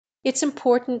It's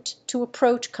important to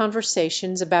approach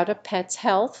conversations about a pet's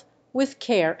health with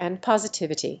care and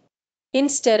positivity.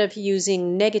 Instead of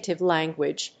using negative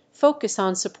language, focus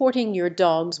on supporting your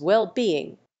dog's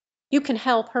well-being. You can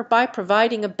help her by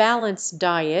providing a balanced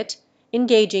diet,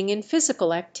 engaging in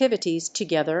physical activities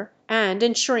together, and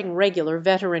ensuring regular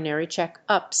veterinary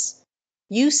check-ups.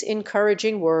 Use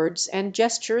encouraging words and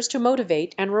gestures to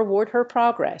motivate and reward her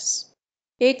progress.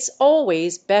 It's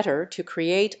always better to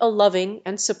create a loving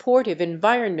and supportive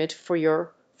environment for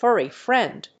your furry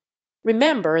friend.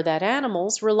 Remember that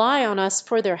animals rely on us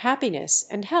for their happiness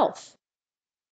and health.